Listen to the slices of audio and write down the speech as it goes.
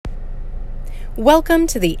Welcome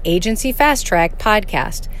to the Agency Fast Track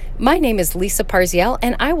podcast. My name is Lisa Parziel,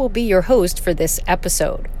 and I will be your host for this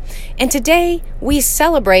episode. And today, we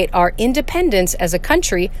celebrate our independence as a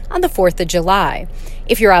country on the 4th of July.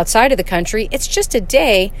 If you're outside of the country, it's just a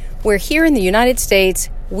day where here in the United States,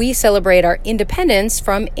 we celebrate our independence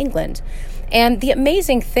from England. And the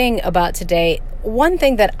amazing thing about today, one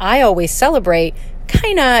thing that I always celebrate,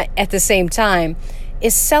 kind of at the same time,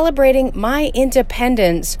 is celebrating my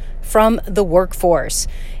independence from the workforce.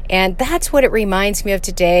 And that's what it reminds me of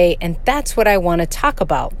today, and that's what I want to talk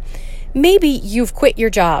about. Maybe you've quit your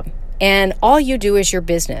job and all you do is your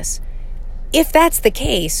business. If that's the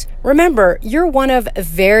case, remember, you're one of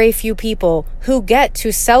very few people who get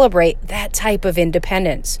to celebrate that type of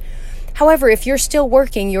independence. However, if you're still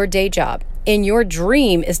working your day job and your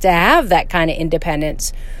dream is to have that kind of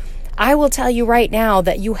independence, I will tell you right now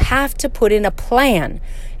that you have to put in a plan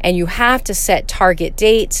and you have to set target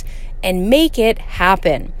dates and make it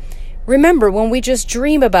happen. Remember, when we just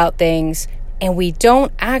dream about things and we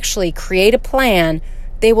don't actually create a plan,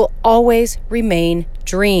 they will always remain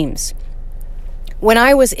dreams. When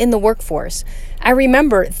I was in the workforce, I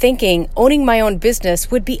remember thinking owning my own business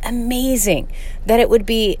would be amazing, that it would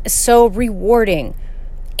be so rewarding.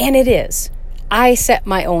 And it is. I set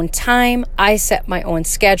my own time. I set my own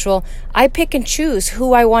schedule. I pick and choose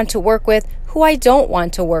who I want to work with, who I don't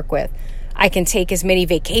want to work with. I can take as many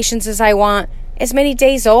vacations as I want, as many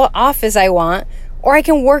days off as I want, or I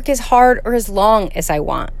can work as hard or as long as I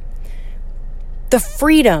want. The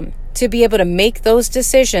freedom to be able to make those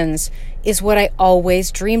decisions is what I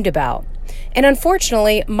always dreamed about. And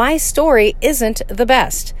unfortunately, my story isn't the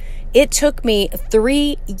best. It took me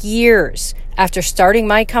 3 years after starting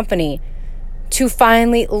my company to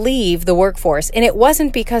finally leave the workforce. And it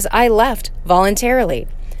wasn't because I left voluntarily.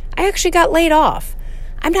 I actually got laid off.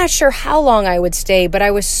 I'm not sure how long I would stay, but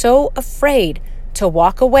I was so afraid to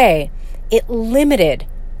walk away. It limited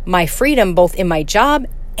my freedom both in my job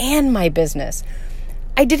and my business.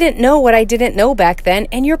 I didn't know what I didn't know back then,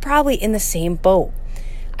 and you're probably in the same boat.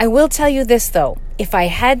 I will tell you this though, if I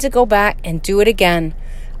had to go back and do it again,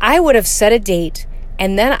 I would have set a date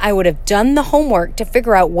and then I would have done the homework to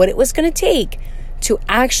figure out what it was going to take to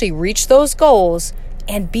actually reach those goals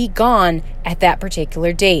and be gone at that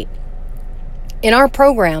particular date. In our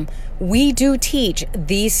program, we do teach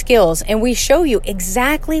these skills and we show you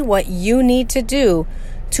exactly what you need to do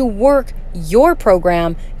to work your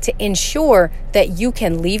program to ensure that you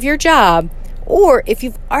can leave your job, or if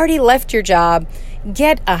you've already left your job,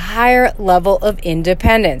 get a higher level of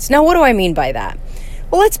independence. Now, what do I mean by that?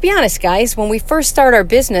 Well, let's be honest, guys. When we first start our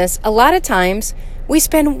business, a lot of times we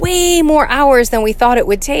spend way more hours than we thought it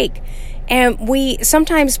would take. And we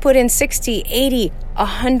sometimes put in 60, 80,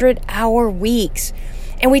 100-hour weeks.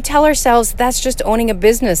 And we tell ourselves that's just owning a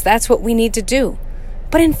business. That's what we need to do.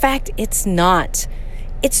 But in fact, it's not.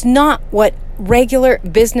 It's not what regular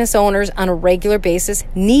business owners on a regular basis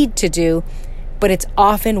need to do, but it's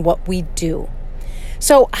often what we do.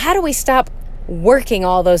 So how do we stop working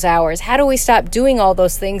all those hours? How do we stop doing all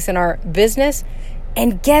those things in our business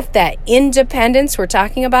and get that independence we're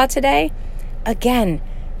talking about today? Again,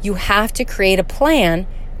 you have to create a plan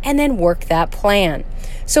and then work that plan.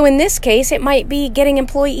 So in this case, it might be getting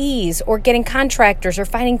employees or getting contractors or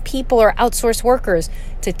finding people or outsourced workers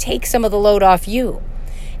to take some of the load off you.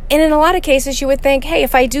 And in a lot of cases, you would think, hey,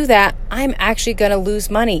 if I do that, I'm actually going to lose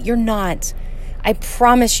money. You're not. I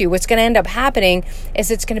promise you what's going to end up happening is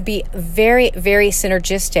it's going to be very, very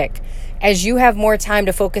synergistic. As you have more time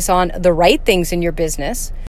to focus on the right things in your business,